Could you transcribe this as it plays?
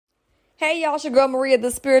Hey y'all, it's your girl Maria,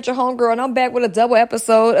 the Spiritual Homegirl, and I'm back with a double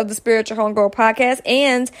episode of the Spiritual Homegirl podcast.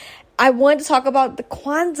 And I wanted to talk about the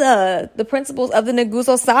Kwanzaa, the principles of the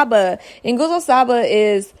Nguzo Saba. And Nguzo Saba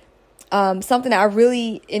is something that I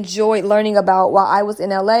really enjoyed learning about while I was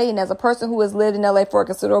in LA. And as a person who has lived in LA for a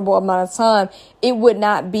considerable amount of time, it would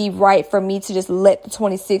not be right for me to just let the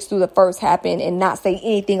 26th through the 1st happen and not say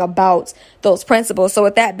anything about those principles. So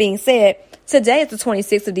with that being said, today is the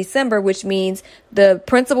 26th of December, which means the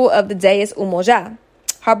principle of the day is Umoja.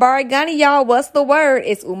 Habari gani, y'all. What's the word?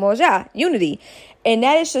 It's Umoja, unity. And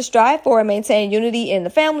that is to strive for and maintain unity in the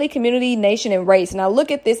family, community, nation, and race. And I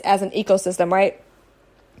look at this as an ecosystem, right?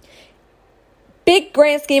 Big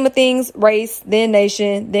grand scheme of things, race, then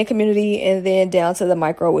nation, then community, and then down to the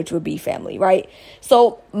micro, which would be family, right?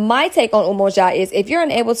 So my take on Umoja is if you're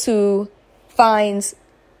unable to find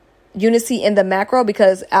unity in the macro,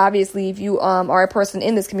 because obviously if you are a person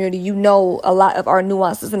in this community, you know a lot of our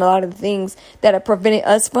nuances and a lot of the things that are preventing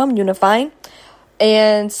us from unifying.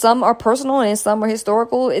 And some are personal and some are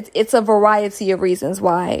historical. It's a variety of reasons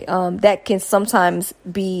why that can sometimes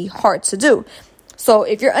be hard to do. So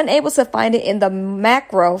if you're unable to find it in the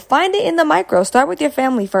macro, find it in the micro. Start with your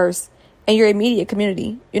family first and your immediate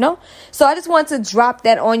community, you know? So I just wanted to drop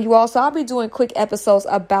that on you all. So I'll be doing quick episodes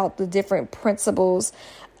about the different principles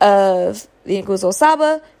of the Nguzo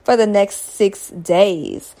Saba for the next 6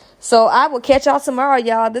 days. So I will catch y'all tomorrow,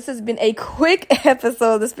 y'all. This has been a quick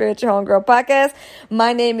episode of the Spiritual Homegirl podcast.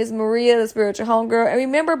 My name is Maria, the Spiritual Homegirl. And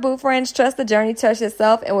remember, boo friends, trust the journey, trust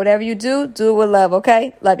yourself, and whatever you do, do it with love,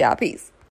 okay? Love y'all. Peace.